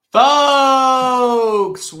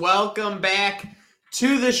folks. Welcome back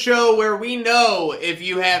to the show where we know if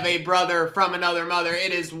you have a brother from another mother,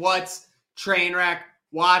 it is What's Trainwreck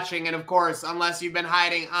Watching. And of course, unless you've been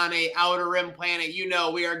hiding on a Outer Rim planet, you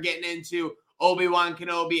know we are getting into Obi-Wan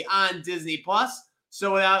Kenobi on Disney+.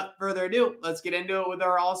 So without further ado, let's get into it with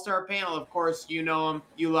our all-star panel. Of course, you know him,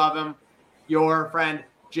 you love him, your friend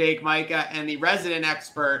Jake Micah, and the resident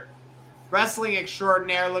expert, wrestling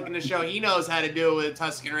extraordinaire looking to show he knows how to do it with a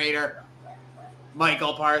Tusken Raider,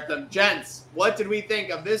 Michael Partham. Gents, what did we think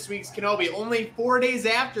of this week's Kenobi only 4 days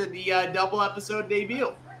after the double episode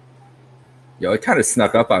debut? Yo, it kind of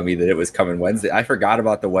snuck up on me that it was coming Wednesday. I forgot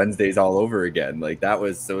about the Wednesdays all over again. Like it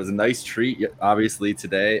was a nice treat, obviously,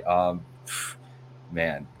 today.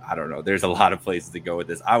 Man, I don't know. There's a lot of places to go with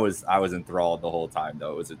this. I was enthralled the whole time,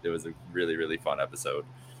 though. It was a really, really fun episode.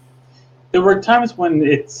 There were times when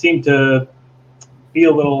it seemed to be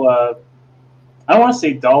a little I don't want to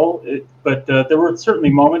say dull, but there were certainly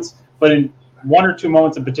moments, but in one or two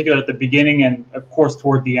moments in particular at the beginning and, of course,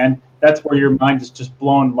 toward the end, that's where your mind is just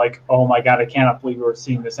blown like, oh, my God, I cannot believe we're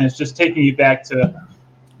seeing this. And it's just taking you back to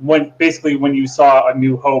when you saw A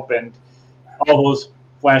New Hope and all those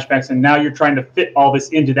flashbacks, and now you're trying to fit all this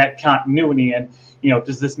into that continuity. And,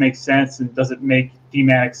 does this make sense? And does it make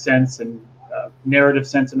thematic sense and narrative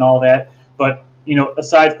sense and all that? But,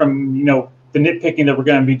 aside from, the nitpicking that we're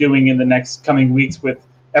going to be doing in the next coming weeks with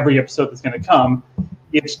every episode that's going to come,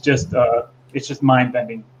 it's just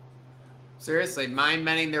mind-bending. Seriously,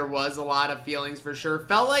 mind-bending. There was a lot of feelings for sure.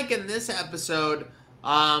 Felt like in this episode,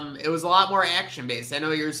 it was a lot more action-based. I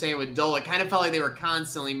know you were saying with Dole, it kind of felt like they were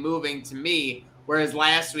constantly moving to me, whereas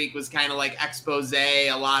last week was kind of like expose,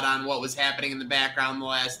 a lot on what was happening in the background the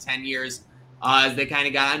last 10 years as they kind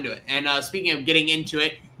of got onto it. And speaking of getting into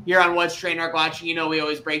it, here on What's Trainwreck Watching, we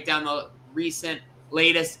always break down the recent,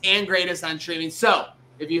 latest, and greatest on streaming. So,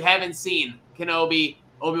 if you haven't seen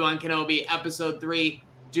Obi-Wan Kenobi Episode 3,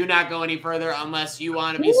 do not go any further unless you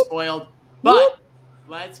want to be spoiled. But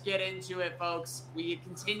let's get into it, folks. We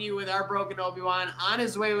continue with our broken Obi-Wan on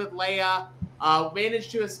his way with Leia.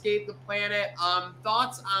 Managed to escape the planet.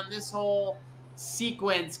 Thoughts on this whole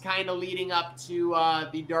sequence kind of leading up to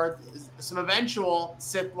some eventual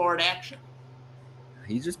Sith Lord action?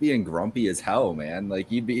 He's just being grumpy as hell, man. Like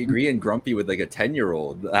he'd be agreeing grumpy with like a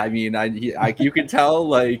 10-year-old. I mean, you can tell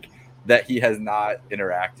like that he has not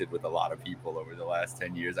interacted with a lot of people over the last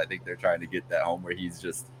 10 years. I think they're trying to get that home where he's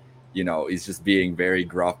just, he's just being very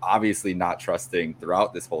gruff, obviously not trusting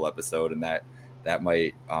throughout this whole episode. And that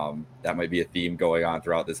might be a theme going on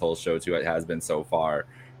throughout this whole show too. It has been so far.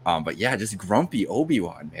 But yeah, just grumpy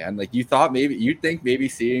Obi-Wan, man. Like you'd think maybe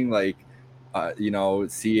seeing like,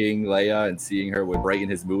 seeing Leia and seeing her would brighten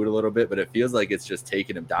his mood a little bit, but it feels like it's just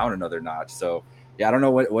taking him down another notch. So yeah, I don't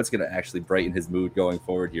know what's going to actually brighten his mood going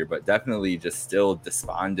forward here, but definitely just still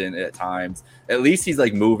despondent at times. At least he's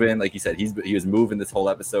like moving, like you said, he was moving this whole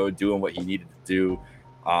episode, doing what he needed to do,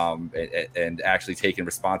 and actually taking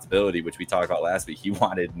responsibility, which we talked about last week. He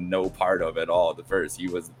wanted no part of it all at first. He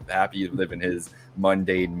was happy living his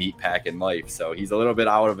mundane meatpacking life. So he's a little bit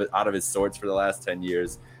out of his sorts for the last 10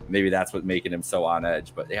 years. Maybe that's what's making him so on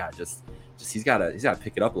edge. But yeah, just he's got to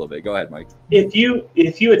pick it up a little bit. Go ahead, Mike. If you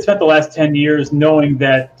had spent the last 10 years knowing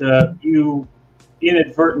that you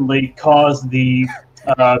inadvertently caused the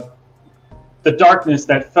darkness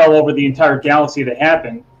that fell over the entire galaxy to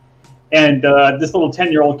happen, and this little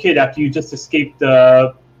 10-year-old kid, after you just escaped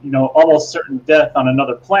almost certain death on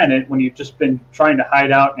another planet when you've just been trying to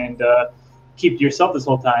hide out and keep to yourself this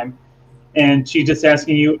whole time, and she's just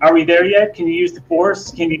asking you, are we there yet? Can you use the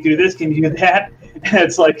Force? Can you do this? Can you do that? And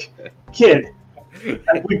it's like, kid,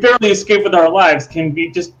 we barely escaped with our lives. Can we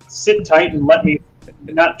just sit tight and let me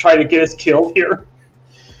not try to get us killed here?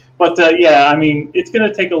 But yeah, I mean, it's going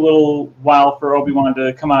to take a little while for Obi-Wan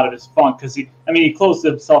to come out of his funk because he closed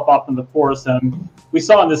himself off in the Force. We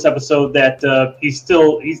saw in this episode that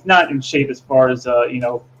he's not in shape as far as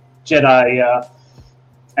Jedi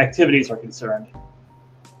activities are concerned.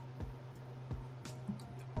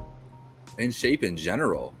 In shape in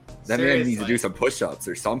general. That man needs to do some push-ups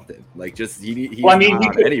or something. Like just he's not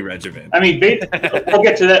on any regimen. I mean, we'll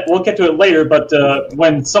get to that. We'll get to it later. But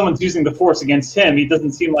when someone's using the Force against him, he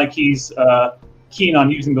doesn't seem like he's keen on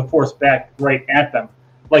using the Force back right at them.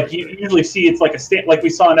 Like you usually see, it's like like we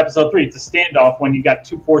saw in episode 3. It's a standoff when you got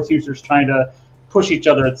two Force users trying to push each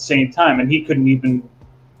other at the same time, and we didn't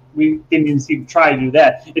even see him try to do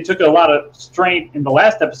that. It took a lot of strength in the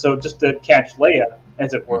last episode just to catch Leia,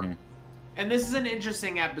 as it were. Mm-hmm. And this is an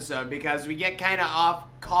interesting episode because we get kind of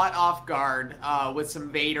caught off guard with some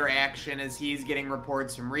Vader action as he's getting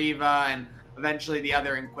reports from Reva, and eventually the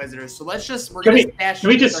other Inquisitors. So let's just Can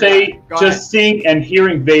we just say, seeing and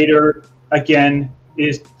hearing Vader again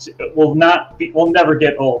will never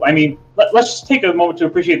get old. I mean, let's just take a moment to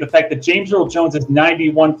appreciate the fact that James Earl Jones is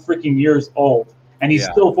 91 freaking years old, and he's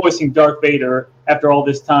still voicing Darth Vader after all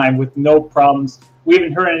this time with no problems. We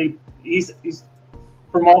haven't heard any. He's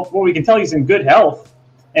from what we can tell, he's in good health,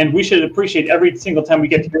 and we should appreciate every single time we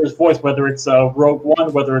get to hear his voice, whether it's Rogue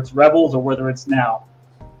One, whether it's Rebels, or whether it's now.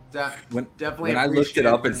 When I looked it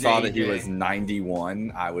up and saw that he was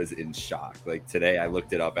 91, I was in shock. Like today, I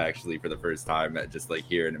looked it up actually for the first time, at just like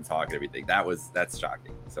hearing him talk and everything. That's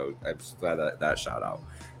shocking. So I'm just glad that shout out.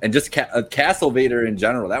 And just Castle Vader in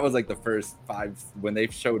general, that was like the first 5 when they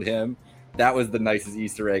showed him. That was the nicest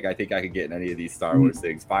Easter egg I think I could get in any of these Star Wars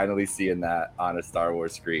things. Finally seeing that on a Star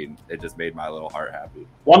Wars screen, it just made my little heart happy.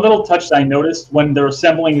 One little touch that I noticed when they're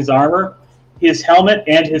assembling his armor, his helmet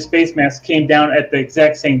and his face mask came down at the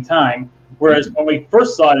exact same time. Whereas when we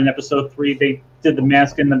first saw it in Episode 3, they did the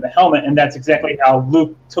mask and then the helmet, and that's exactly how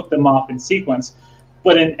Luke took them off in sequence.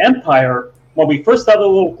 But in Empire, when we first saw the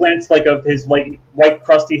little glance like of his white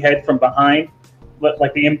crusty head from behind,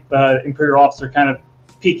 like the Imperial officer kind of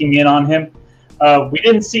peeking in on him, we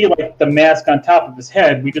didn't see like the mask on top of his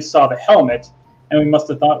head. We just saw the helmet, and we must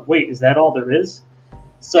have thought, wait, is that all there is?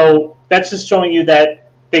 So that's just showing you that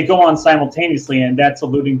they go on simultaneously, and that's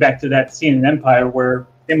alluding back to that scene in Empire where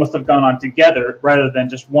they must have gone on together rather than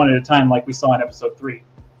just one at a time like we saw in Episode 3.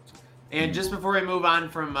 And just before we move on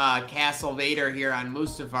from Castle Vader here on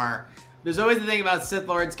Mustafar, there's always the thing about Sith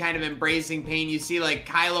Lords kind of embracing pain. You see like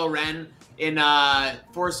Kylo Ren in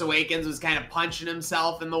Force Awakens was kind of punching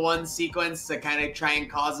himself in the one sequence to kind of try and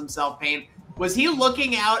cause himself pain. Was he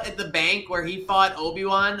looking out at the bank where he fought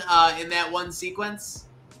Obi-Wan in that one sequence?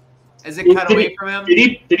 As it cut away from him?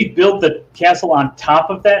 Did he build the castle on top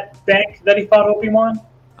of that bank that he fought Obi-Wan?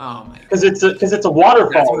 Oh my! Because it's a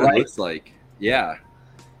waterfall, That's what right? It looks like. Yeah.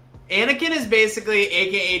 Anakin is basically,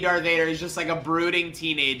 aka Darth Vader, is just like a brooding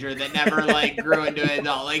teenager that never like grew into an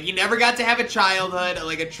adult. Like he never got to have a childhood,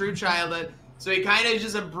 like a true childhood. So he kind of is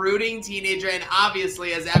just a brooding teenager, and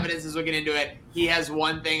obviously, as evidence as we get into it, he has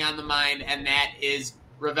one thing on the mind, and that is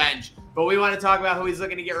revenge. But we want to talk about who he's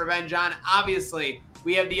looking to get revenge on. Obviously,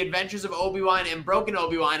 we have the adventures of Obi-Wan and Broken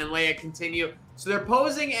Obi-Wan and Leia continue. So they're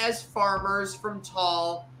posing as farmers from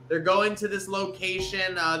Tall. They're going to this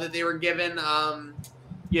location that they were given,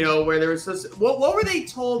 where they were supposed to, what were they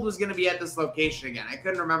told was going to be at this location again? I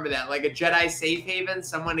couldn't remember that. Like a Jedi safe haven,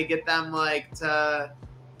 someone to get them like to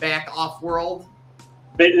back off world.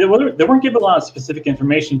 They weren't given a lot of specific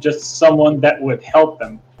information, just someone that would help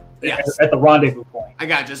them at the rendezvous point. I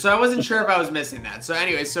gotcha. So I wasn't sure if I was missing that. So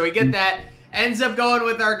anyway, so we get that. Ends up going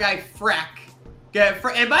with our guy Freck.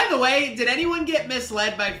 And by the way, did anyone get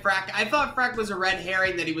misled by Freck? I thought Freck was a red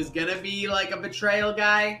herring, that he was going to be like a betrayal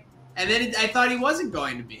guy. And then I thought he wasn't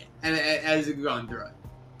going to be as it going through it.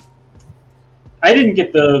 I didn't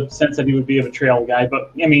get the sense that he would be a betrayal guy,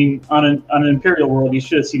 but I mean, on an Imperial world, you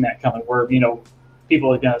should have seen that coming, where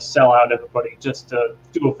people are going to sell out everybody just to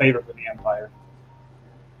do a favor for the Empire.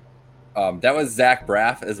 That was Zach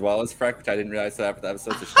Braff as well as Freck, which I didn't realize after the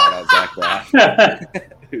episode. So shout out Zach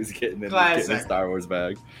Braff, who's getting a Star Wars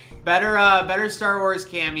bag. Better Star Wars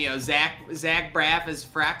cameo. Zach Braff as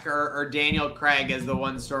Freck or Daniel Craig as the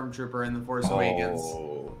one stormtrooper in The Force Awakens.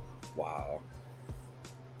 Oh, wow.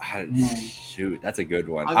 Shoot, that's a good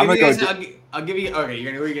one. I'll give you. Okay,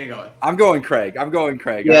 who are you gonna go with? I'm going Craig.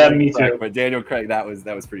 Yeah, me too. But Daniel Craig, that was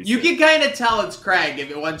pretty. You can kind of tell it's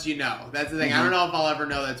Craig once you know. That's the thing. I don't know if I'll ever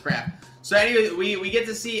know that's Braff. So anyway, we get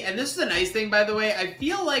to see, and this is a nice thing, by the way. I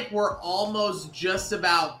feel like we're almost just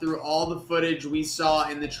about through all the footage we saw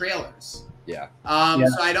in the trailers. Yeah.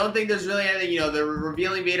 So I don't think there's really anything. They're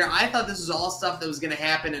revealing Vader. I thought this was all stuff that was going to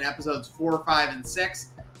happen in episodes 4, 5, and 6.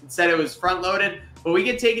 Instead, it was front loaded. But we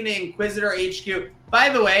get taken to Inquisitor HQ. By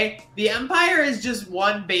the way, the Empire is just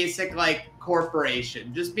one basic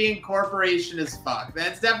corporation. Just being corporation as fuck.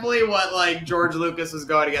 That's definitely what George Lucas was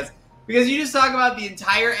going against. Because you just talk about the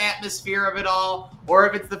entire atmosphere of it all, or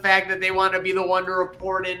if it's the fact that they want to be the one to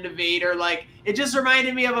report into Vader, it just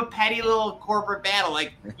reminded me of a petty little corporate battle.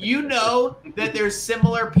 That there's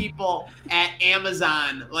similar people at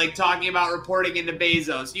Amazon, talking about reporting into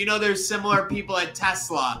Bezos. There's similar people at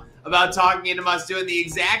Tesla about talking into us doing the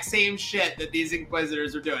exact same shit that these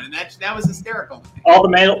Inquisitors are doing, and that was hysterical. All the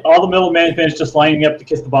middle management is just lining up to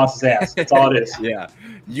kiss the boss's ass. That's all it is. Yeah,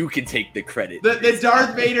 you can take the credit. The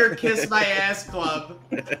Darth Vader kiss my ass club.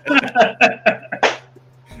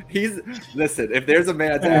 Listen, if there's a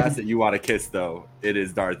man's ass that you want to kiss, though, it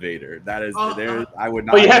is Darth Vader. That is I would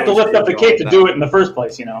not. Well, you have to lift up the cape to do it in the first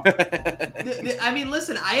place, you know. I mean,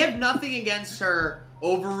 listen, I have nothing against her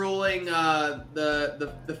overruling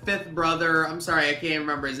the fifth brother. I'm sorry, I can't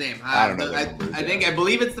remember his name. I don't know. I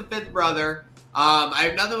believe it's the fifth brother. I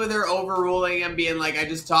have nothing with her overruling and being like, I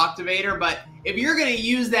just talked to Vader. But if you're gonna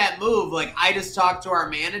use that move, like I just talked to our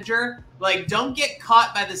manager, like don't get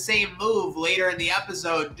caught by the same move later in the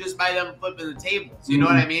episode just by them flipping the tables. You know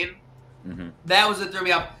what I mean? Mm-hmm. That was what threw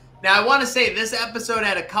me off. Now I want to say this episode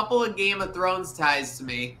had a couple of Game of Thrones ties to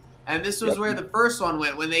me. And this was where the first one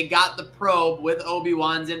went, when they got the probe with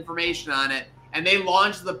Obi-Wan's information on it, and they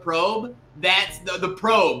launched the probe. That's the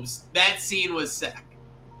probes. That scene was sick.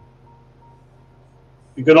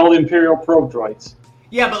 The good old Imperial probe droids.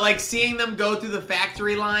 Yeah, but like seeing them go through the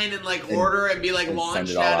factory line and like order and be like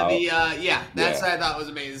launched out of the that's what I thought was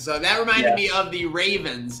amazing. So that reminded me of the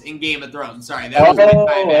Ravens in Game of Thrones. Sorry, that was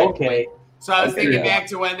okay. So I was thinking back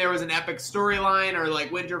to when there was an epic storyline, or like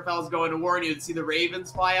Winterfell's going to war and you'd see the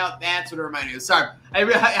Ravens fly out. That's what it reminded me of. Sorry,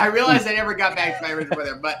 I realized I never got back to my original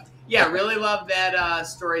there, but yeah, really love that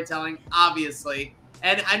storytelling, obviously.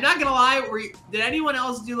 And I'm not gonna lie, did anyone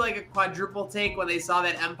else do like a quadruple take when they saw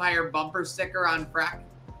that Empire bumper sticker on Freck?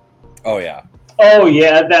 Oh yeah. Oh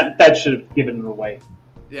yeah, that should have given it away.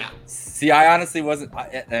 Yeah. See, I honestly wasn't,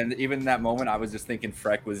 and even in that moment, I was just thinking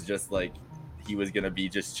Freck was just like, he was gonna be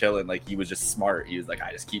just chilling, like he was just smart. He was like,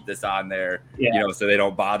 I just keep this on there, you know, so they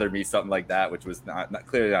don't bother me, something like that, which was not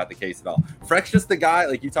clearly not the case at all. Freck's just the guy,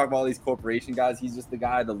 like you talk about all these corporation guys, he's just the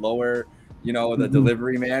guy, the lower, you know, the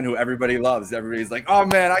delivery man who everybody loves. Everybody's like, oh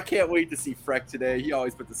man, I can't wait to see Freck today. He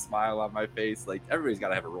always puts a smile on my face. Like everybody's got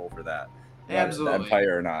to have a role for that, absolutely,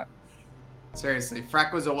 Empire or not. Seriously,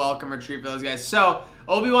 Freck was a welcome retreat for those guys. So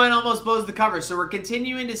Obi-Wan almost blows the cover. So we're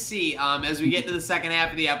continuing to see as we get to the second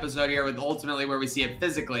half of the episode here, with ultimately where we see it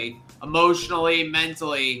physically, emotionally,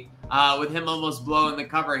 mentally, with him almost blowing the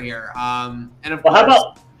cover here. And of course,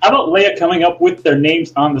 how about Leia coming up with their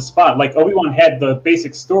names on the spot? Like Obi-Wan had the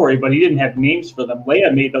basic story, but he didn't have names for them.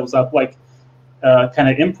 Leia made those up like kind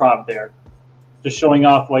of improv there, just showing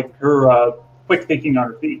off like her quick thinking on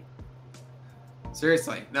her feet.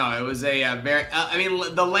 Seriously, no, it was a very. I mean,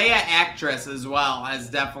 the Leia actress as well has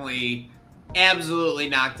definitely, absolutely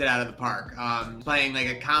knocked it out of the park. Playing like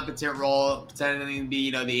a competent role, pretending to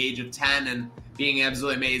be the age of 10 and being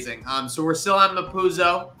absolutely amazing. So we're still on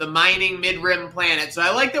Mapuzo, the mining mid-rim planet. So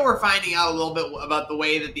I like that we're finding out a little bit about the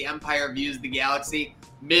way that the Empire views the galaxy,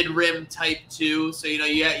 mid-rim type 2. So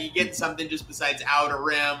you get something just besides outer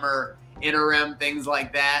rim or inner rim, things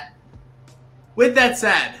like that. With that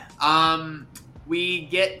said, we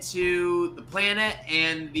get to the planet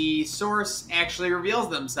and the source actually reveals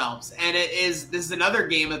themselves. And this is another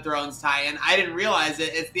Game of Thrones tie-in. I didn't realize it.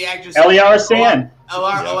 It's the actress Ellaria Sand.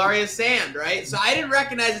 Ellaria Sand, right? So I didn't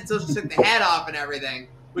recognize it until she took the hat off and everything,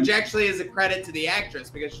 which actually is a credit to the actress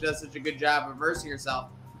because she does such a good job of immersing herself.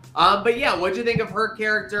 But yeah, what'd you think of her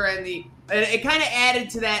character and it kind of added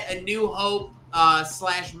to that A New Hope /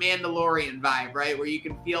 Mandalorian vibe, right? Where you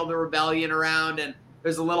can feel the rebellion around and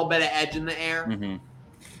there's a little bit of edge in the air. Mm-hmm.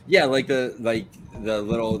 Yeah, like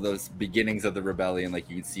those beginnings of the rebellion, like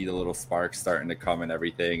you could see the little sparks starting to come and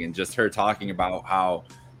everything, and just her talking about how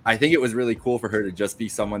I think it was really cool for her to just be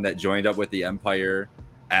someone that joined up with the Empire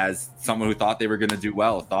as someone who thought they were going to do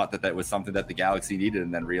well, thought that was something that the galaxy needed,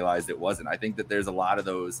 and then realized it wasn't. I think that there's a lot of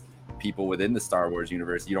those people within the Star Wars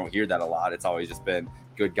universe. You don't hear that a lot. It's always just been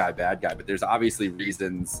good guy, bad guy, but there's obviously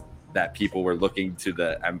reasons that people were looking to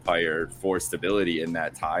the Empire for stability in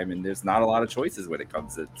that time, and there's not a lot of choices when it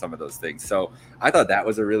comes to some of those things. So I thought that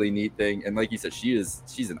was a really neat thing, and like you said,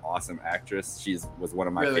 she's an awesome actress. Was one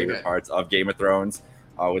of my favorite parts of Game of Thrones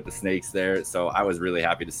with the snakes there. So I was really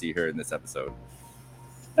happy to see her in this episode.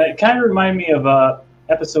 It kind of reminded me of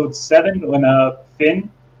episode 7 when Finn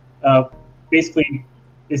basically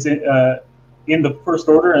is in the First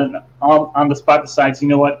Order and on the spot decides, you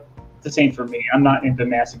know what, this ain't for me. I'm not into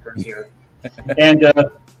massacres here. And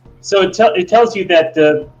so it tells you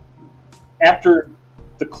that after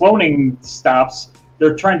the cloning stops,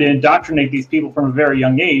 they're trying to indoctrinate these people from a very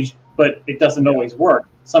young age, but it doesn't always work.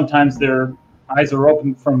 Sometimes their eyes are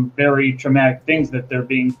open from very traumatic things that they're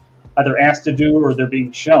being either asked to do or they're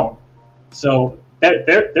being shown. So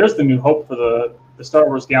there's the new hope for the Star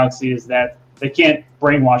Wars galaxy, is that they can't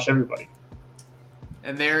brainwash everybody.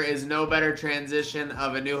 And there is no better transition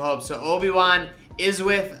of A New Hope. So Obi-Wan is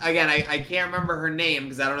with, again, I can't remember her name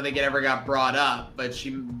because I don't think it ever got brought up, but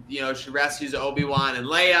she rescues Obi-Wan and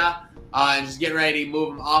Leia. and just getting ready to move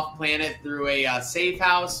him off planet through a safe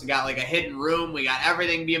house. We got like a hidden room. We got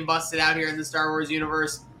everything being busted out here in the Star Wars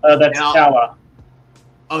universe. That's Tala.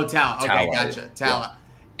 Oh, Tala. Okay, Tala. gotcha. Tala.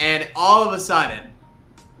 Yeah. And all of a sudden,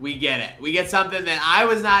 we get it. We get something that I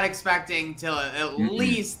was not expecting till at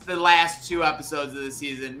least the last 2 episodes of the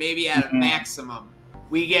season, maybe at a maximum.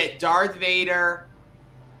 We get Darth Vader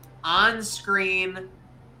on screen,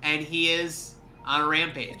 and he is on a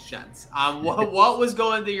rampage, gents. What was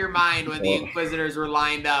going through your mind when the Inquisitors were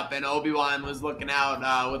lined up and Obi-Wan was looking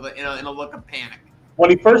out with in a look of panic? When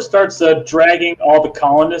he first starts dragging all the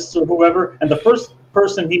colonists or whoever, and the first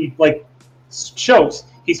person he chokes,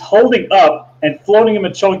 he's holding up and floating him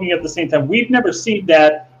and choking him at the same time. We've never seen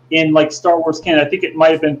that in Star Wars canon. I think it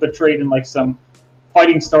might have been portrayed in some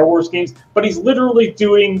fighting Star Wars games, but he's literally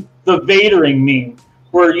doing the Vadering meme,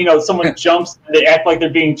 where someone jumps and they act like they're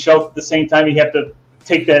being choked at the same time. You have to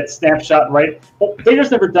take that snapshot, right? Well,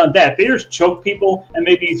 Vader's never done that. Vader's choked people, and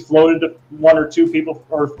maybe he's floated 1 or 2 people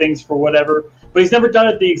or things for whatever, but he's never done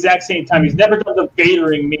it at the exact same time. He's never done the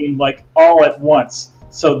Vadering meme all at once.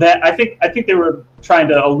 So that I think they were trying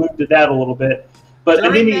to allude to that a little bit. But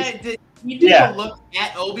did he take a look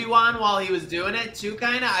at Obi-Wan while he was doing it too?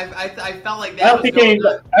 Kind of. I felt like that. I don't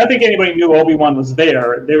think anybody knew Obi-Wan was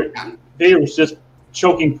there. Vader was just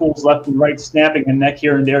choking fools left and right, snapping a neck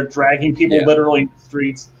here and there, dragging people literally in the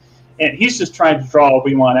streets. And he's just trying to draw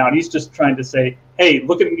Obi-Wan out. He's just trying to say, hey,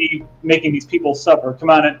 look at me making these people suffer. Come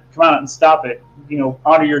on out and stop it.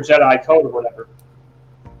 Honor your Jedi code or whatever.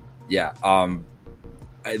 Yeah.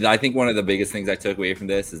 I think one of the biggest things I took away from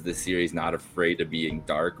this is this series not afraid of being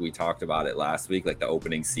dark. We talked about it last week. The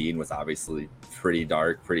opening scene was obviously pretty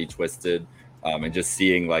dark, pretty twisted. And just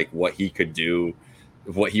seeing what he could do,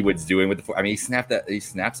 what he was doing with he snapped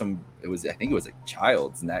some, I think it was a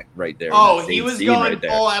child's neck right there. Oh, he was going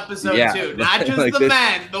full episode 2. Not just the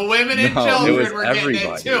men, the women and children were getting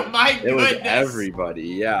it too. My goodness. It was everybody,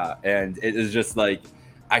 yeah. And it was just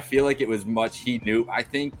I feel like it was much he knew. I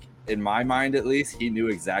think in my mind, at least, he knew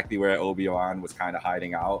exactly where Obi-Wan was kind of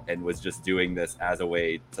hiding out and was just doing this as a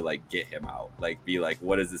way to get him out. Be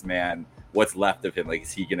what is this man? What's left of him?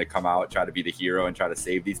 Is he going to come out, try to be the hero and try to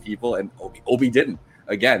save these people? And Obi didn't.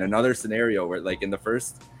 Again, another scenario where in the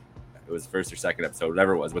first or second episode,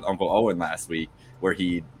 whatever it was, with Uncle Owen last week, where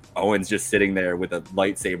Owen's just sitting there with a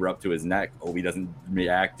lightsaber up to his neck. Obi doesn't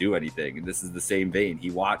react, do anything. And this is the same vein.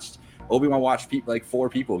 Obi-Wan watched people, 4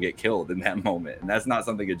 people get killed in that moment. And that's not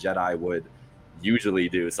something a Jedi would usually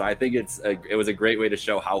do. So I think it was a great way to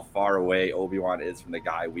show how far away Obi-Wan is from the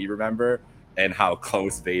guy we remember and how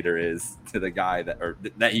close Vader is to the guy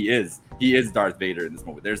that he is. He is Darth Vader in this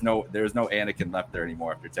moment. There's no Anakin left there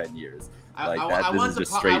anymore after 10 years. I want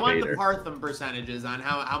the Partham percentages on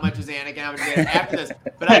how much is Anakin, how much is Vader after this.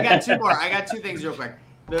 But I got 2 more. I got 2 things real quick.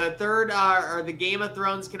 The third are the Game of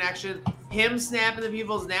Thrones connection. Him snapping the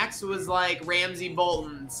people's necks was like Ramsay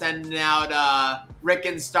Bolton sending out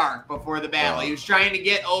Rickon Stark before the battle. He was trying to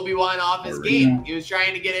get Obi-Wan off his game. He was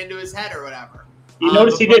trying to get into his head or whatever. You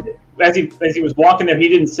notice he did, as he was walking there, he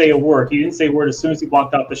didn't say a word. He didn't say a word as soon as he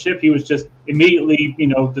walked off the ship. He was just immediately,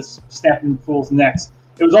 just snapping fools' necks.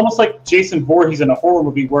 It was almost like Jason Voorhees in a horror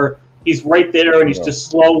movie where he's right there and he's just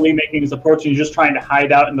slowly making his approach and he's just trying to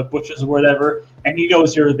hide out in the bushes or whatever. And he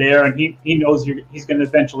knows you're there and he knows he's going to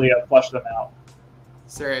eventually flush them out.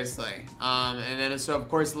 Seriously. And then, so of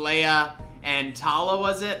course, Leia and Tala,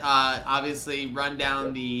 was it? Obviously run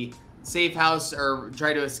down the safe house or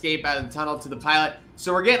try to escape out of the tunnel to the pilot.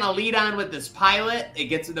 So we're getting a lead on with this pilot.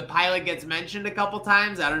 The pilot gets mentioned a couple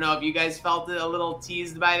times. I don't know if you guys felt it a little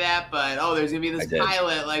teased by that, but there's gonna be this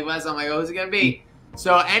pilot. I'm like, who's it gonna be?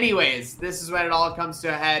 So, anyways, this is when it all comes to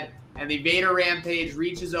a head, and the Vader rampage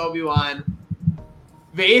reaches Obi-Wan.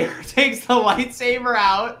 Vader takes the lightsaber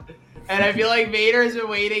out, and I feel like Vader has been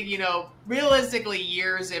waiting, realistically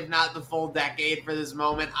years, if not the full decade, for this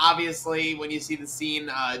moment. Obviously, when you see the scene,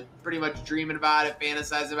 pretty much dreaming about it,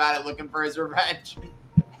 fantasizing about it, looking for his revenge.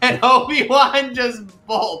 And Obi-Wan just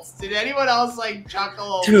bolts. Did anyone else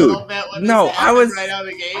chuckle a little bit when this happened right out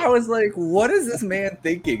of the gate? I was like, what is this man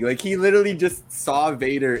thinking? He literally just saw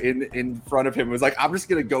Vader in front of him and was like, I'm just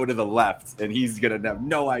gonna go to the left and he's gonna have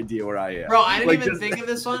no idea where I am. Bro, I didn't even think of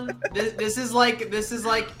this one. This is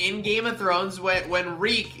like in Game of Thrones when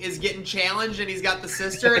Reek is getting challenged and he's got the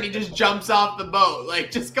sister and he just jumps off the boat.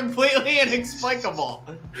 Just completely inexplicable.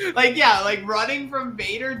 Running from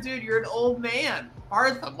Vader, dude, you're an old man.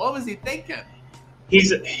 Partham, what was he thinking?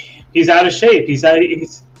 He's out of shape. He's not in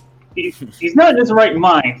his right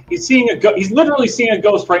mind. He's literally seeing a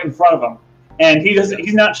ghost right in front of him, and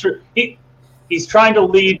he's not sure. He's trying to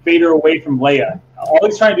lead Vader away from Leia. All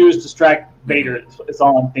he's trying to do is distract Vader. Is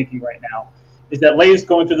all I'm thinking right now. Is that Leia's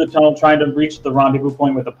going through the tunnel trying to reach the rendezvous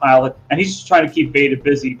point with the pilot, and he's just trying to keep Vader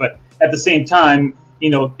busy. But at the same time,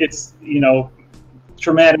 it's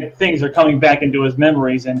traumatic things are coming back into his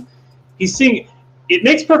memories, and he's seeing. It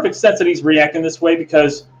makes perfect sense that he's reacting this way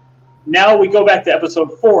because now we go back to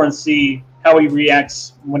episode 4 and see how he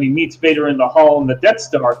reacts when he meets Vader in the hall in the Death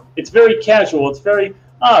Star. It's very casual. It's very,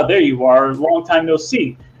 there you are, long time no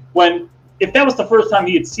see. When, if that was the first time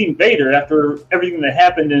he had seen Vader after everything that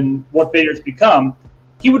happened and what Vader's become,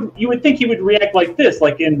 you would think he would react like this,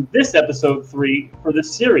 like in this episode 3 for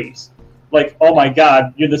this series. Like, oh my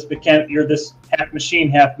God, you're this half machine,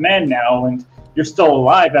 half man now, and you're still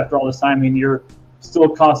alive after all this time, and you're still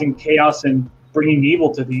causing chaos and bringing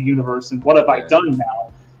evil to the universe, and what have I done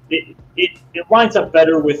now? It lines up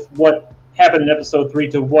better with what happened in episode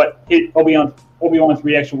 3 to what Obi-Wan's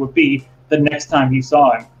reaction would be the next time he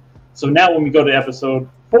saw him. So now when we go to episode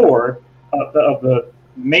 4 of the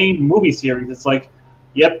main movie series, it's like,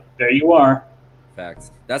 yep, there you are.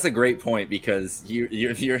 Facts. That's a great point because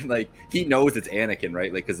you're like, he knows it's Anakin,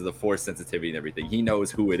 right? Like, because of the Force sensitivity and everything. He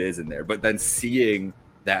knows who it is in there. But then seeing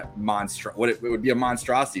that it would be a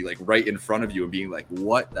monstrosity like right in front of you and being like,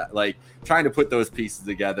 what that, like trying to put those pieces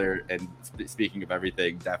together, and speaking of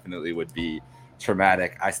everything, definitely would be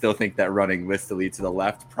traumatic. I still think that running listily to the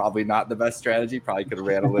left, probably not the best strategy. Probably could have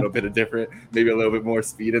ran a little bit of different, maybe a little bit more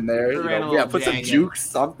speed in there. Put some jukes,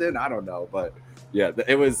 something. I don't know, but yeah,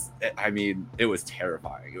 it was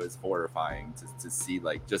terrifying. It was horrifying to see,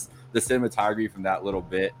 like, just the cinematography from that little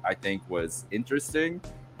bit, I think was interesting.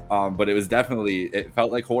 But it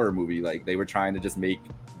felt like horror movie. Like they were trying to just make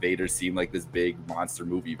Vader seem like this big monster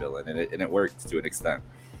movie villain, and it worked to an extent.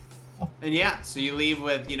 And yeah, so you leave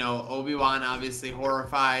with, Obi-Wan obviously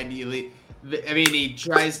horrified. He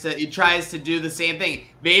tries to do the same thing.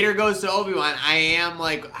 Vader goes to Obi-Wan, I am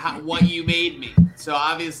like what you made me. So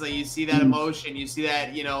obviously you see that emotion, you see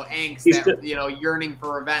that, angst, yearning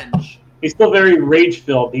for revenge. He's still very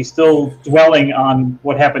rage-filled. He's still dwelling on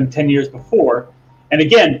what happened 10 years before. And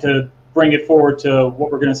again, to bring it forward to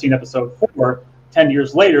what we're going to see in episode 4, 10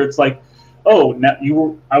 years later, it's like, oh, now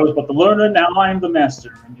I was but the learner, now I am the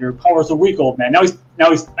master, and your powers are weak, old man. Now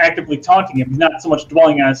he's actively taunting him. He's not so much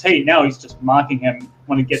dwelling on his hate. Now he's just mocking him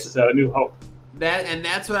when he gets to New Hope.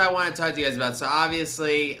 That's what I want to talk to you guys about. So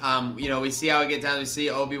obviously, we see how it gets down. We see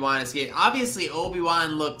Obi-Wan escape. Obviously,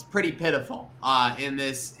 Obi-Wan looked pretty pitiful in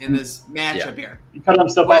this matchup here. He cut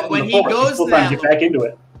himself off when he goes to get back into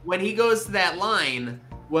it. When he goes to that line,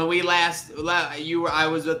 when we I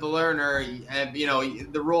was with the learner,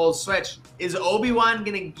 the roles switched. Is Obi-Wan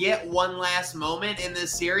gonna get one last moment in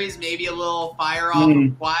this series? Maybe a little fire off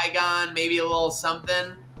of Qui-Gon, maybe a little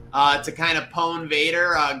something to kind of pwn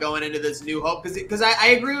Vader going into this New Hope. Because I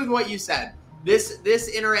agree with what you said. This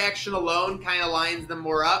interaction alone kind of lines them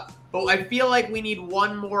more up. But I feel like we need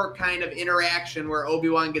one more kind of interaction where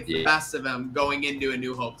Obi-Wan gets the best of him going into A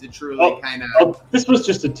New Hope to truly kind of... Oh, this was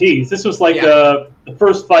just a tease. This was like the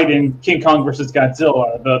first fight in King Kong versus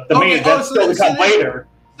Godzilla. The main event still to come later.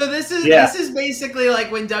 So this is basically like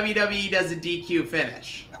when WWE does a DQ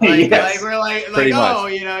finish. Like we're like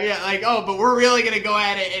but we're really going to go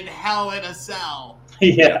at it in Hell in a Cell.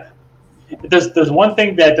 Yeah. There's one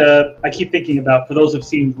thing that I keep thinking about for those who've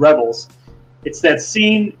seen Rebels. It's that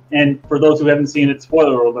scene, and for those who haven't seen it,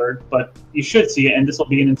 spoiler alert, but you should see it, and this will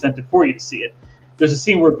be an incentive for you to see it. There's a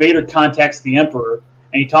scene where Vader contacts the Emperor,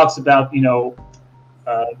 and he talks about,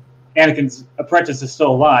 Anakin's apprentice is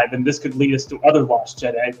still alive, and this could lead us to other lost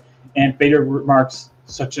Jedi. And Vader remarks,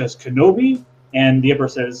 such as Kenobi, and the Emperor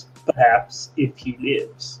says, perhaps if he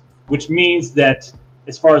lives. Which means that,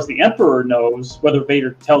 as far as the Emperor knows, whether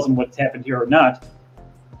Vader tells him what's happened here or not,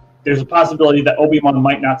 there's a possibility that Obi-Wan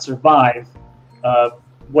might not survive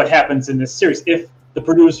what happens in this series if the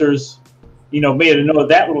producers, made a note of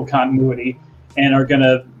that little continuity and are going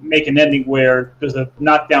to make an ending where there's a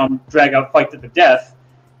knockdown, drag-out fight to the death,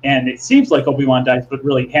 and it seems like Obi-Wan dies, but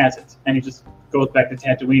really he hasn't, and he just goes back to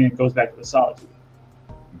Tatooine and goes back to the Solitude.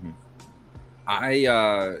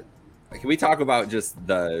 Can we talk about just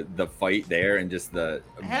the fight there and just the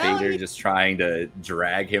Vader just trying to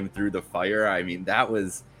drag him through the fire? I mean, that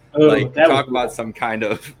was. About some kind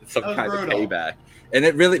of payback, and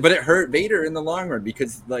it hurt Vader in the long run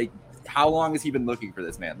because how long has he been looking for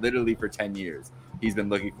this man? Literally for 10 years he's been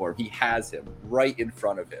looking for him. He has him right in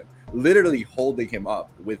front of him, literally holding him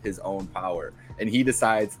up with his own power, and he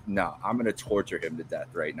decides, no, I'm gonna torture him to death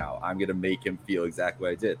right now. I'm gonna make him feel exactly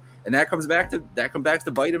what I did, and that comes back to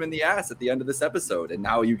bite him in the ass at the end of this episode. And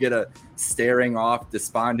now you get a staring off,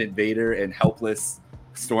 despondent Vader and helpless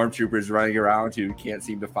stormtroopers running around who can't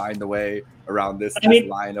seem to find the way around this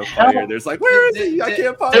line of how- fire. There's like, where is he? I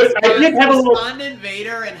can't find Dude, him. I did have a little- Respondent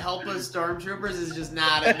Vader and helpless stormtroopers is just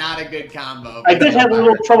not a good combo. I did have a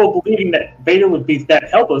little trouble believing that Vader would be that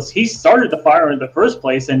helpless. He started the fire in the first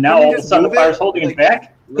place, and now Couldn't he all of a just sudden the move it? fire's holding him Like-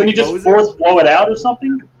 back. Couldn't he just Moses? force blow it out or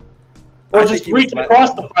something? Or I just think he was reach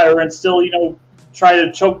across the fire and still, try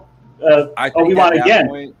to choke I think Obi-Wan at that again.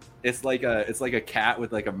 point, it's like a cat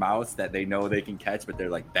with like a mouse that they know they can catch, but they're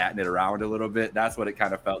like batting it around a little bit. That's what it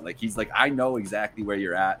kind of felt like. He's like, I know exactly where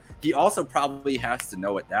you're at. He also probably has to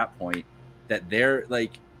know at that point that they're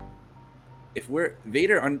like, if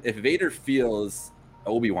Vader feels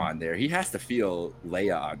Obi-Wan there, he has to feel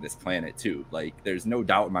Leia on this planet too. Like, there's no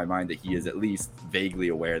doubt in my mind that he is at least vaguely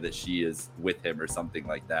aware that she is with him or something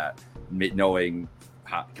like that, knowing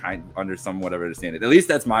under somewhat of understanding. At least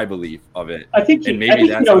that's my belief of it. I think And he maybe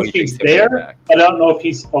knows what he she's thinks he'll get there, back. but I don't know if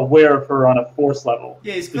he's aware of her on a force level.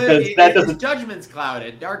 Yeah, he's Because clearly that his doesn't- judgment's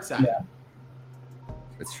clouded. Dark side. Yeah.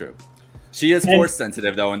 It's true. She is And- force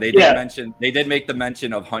sensitive though, and they did make the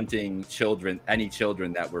mention of hunting children, any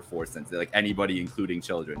children that were force sensitive, like anybody, including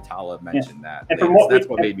children. Tala mentioned that. And from That's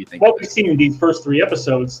what made me think. What of we've it. seen in these first 3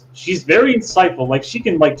 episodes, she's very insightful. Like, she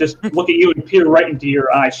can just look at you and peer right into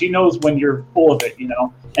your eye. She knows when you're full of it,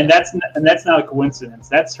 and that's not a coincidence.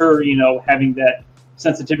 That's her, having that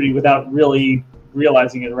sensitivity without really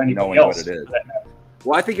realizing it or anything Knowing else. what it is. for that matter.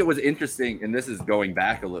 Well, I think it was interesting, and this is going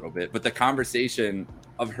back a little bit, but the conversation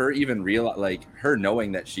of her even her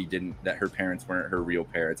knowing that that her parents weren't her real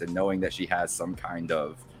parents, and knowing that she has some kind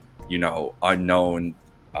of, unknown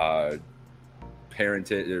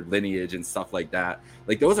parentage or lineage and stuff like that.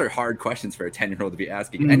 Like, those are hard questions for a 10-year-old to be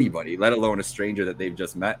asking anybody, let alone a stranger that they've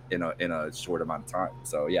just met in a short amount of time.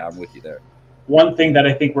 So yeah, I'm with you there. One thing that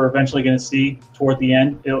I think we're eventually going to see toward the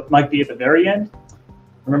end, it might be at the very end.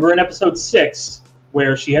 Remember in episode 6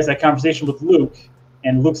 where she has that conversation with Luke,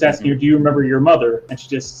 and Luke's asking her, "Do you remember your mother?" And she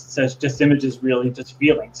just says, "Just images, really, just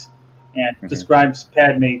feelings," and describes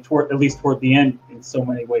Padme at least toward the end in so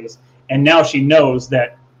many ways. And now she knows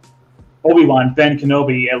that Obi-Wan, Ben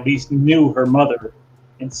Kenobi, at least knew her mother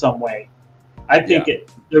in some way. I think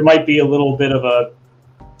there might be a little bit of a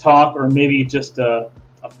talk, or maybe just a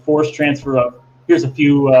force transfer of, here's a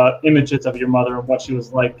few images of your mother and what she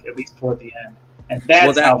was like, at least toward the end. And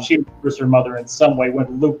that's how she remembers her mother in some way,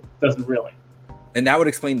 when Luke doesn't really. And that would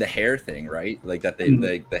explain the hair thing, right? Like that they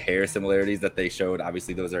the hair similarities that they showed.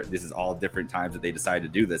 Obviously, this is all different times that they decided to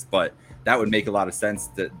do this, but that would make a lot of sense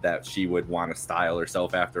that she would want to style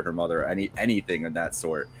herself after her mother, or anything of that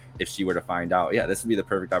sort. If she were to find out, this would be the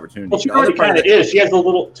perfect opportunity. Well, she already kind of is. She has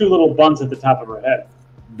two little buns at the top of her head.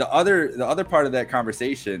 The other part of that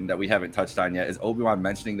conversation that we haven't touched on yet is Obi-Wan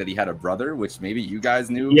mentioning that he had a brother, which maybe you guys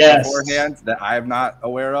knew beforehand that I am not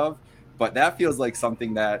aware of, but that feels like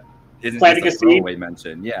something that isn't just a throwaway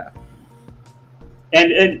mention. Yeah.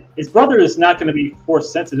 And his brother is not going to be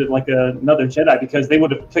force sensitive like another Jedi, because they would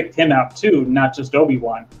have picked him out too, not just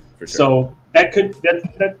Obi-Wan. For sure. So that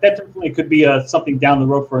definitely could be something down the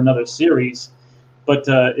road for another series, but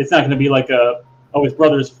it's not going to be like his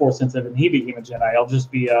brother is force sensitive and he became a Jedi. It'll just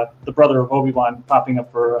be the brother of Obi-Wan popping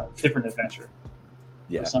up for a different adventure.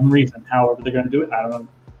 For some reason. However they're going to do it, I don't know.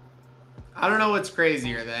 I don't know what's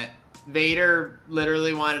crazier, that Vader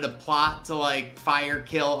literally wanted to plot to fire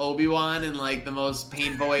kill Obi-Wan in the most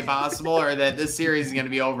painful way possible, or that this series is going to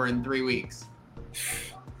be over in 3 weeks.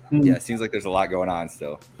 Yeah, it seems like there's a lot going on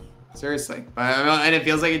still. Seriously. And it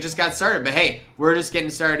feels like it just got started. But hey, we're just getting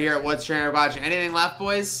started here at What's Training Watching. Anything left,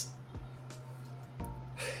 boys?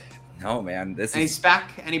 No, man. Any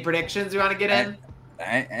any predictions you want to get in?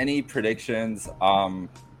 Any predictions? I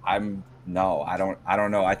don't know.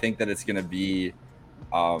 I think that it's gonna be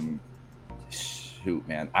shoot,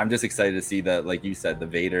 man. I'm just excited to see like you said,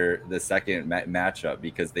 the second matchup,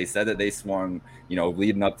 because they said that they swung,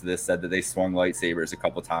 leading up to this, said that they swung lightsabers a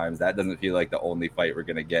couple times. That doesn't feel like the only fight we're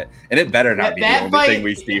gonna get, and it better not be the only thing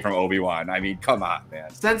we see from Obi-Wan. I mean, come on,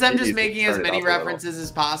 man. Since I'm just making as many references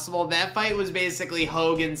as possible, that fight was basically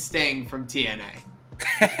Hogan Sting from TNA.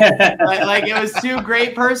 It was two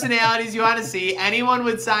great personalities you want to see. Anyone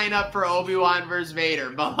would sign up for Obi-Wan versus Vader,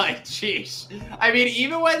 but sheesh. I mean,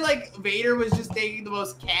 even when Vader was just taking the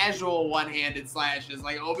most casual one-handed slashes,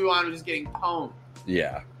 Obi-Wan was just getting pwned.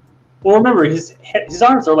 Yeah. Well, remember, his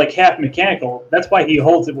arms are half mechanical. That's why he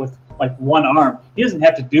holds it with one arm. He doesn't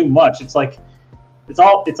have to do much. It's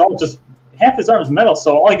all just half his arm is metal,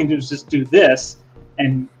 so all he can do is just do this.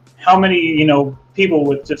 And how many people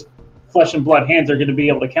with just flesh and blood hands are going to be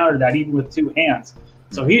able to counter that, even with two hands?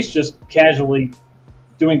 So he's just casually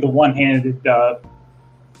doing the one-handed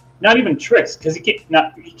not even tricks, because he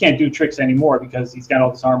can't do tricks anymore because he's got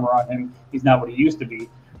all this armor on him. He's not what he used to be.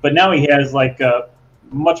 But now he has like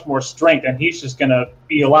much more strength, and he's just going to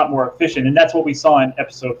be a lot more efficient. And that's what we saw in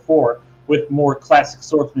episode 4 with more classic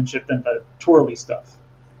swordsmanship than the twirly stuff.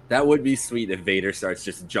 That would be sweet if Vader starts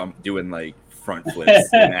just doing like front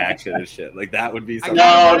flips in action and shit. Like that would be something. No.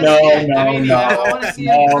 I want to see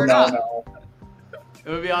him turn up. No. It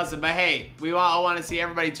would be awesome. But hey, all want to see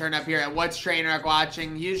everybody turn up here at What's Trainwreck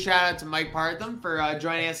Watching. Huge shout out to Mike Partham for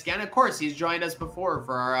joining us again. Of course, he's joined us before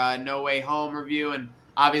for our No Way Home review, and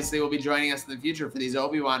obviously will be joining us in the future for these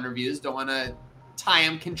Obi-Wan reviews. Don't want to tie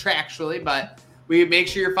him contractually, but we make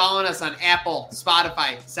sure you're following us on Apple,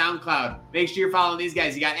 Spotify, SoundCloud. Make sure you're following these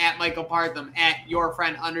guys. You got at Michael Partham, at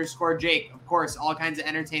yourfriend_Jake. Of course, all kinds of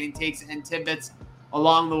entertaining takes and tidbits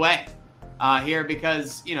along the way here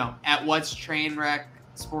because, at What's Trainwreck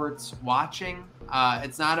Sports Watching,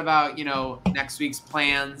 it's not about, next week's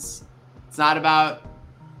plans. It's not about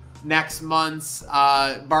next month's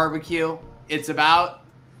barbecue. It's about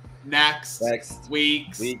next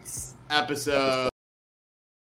week's episode.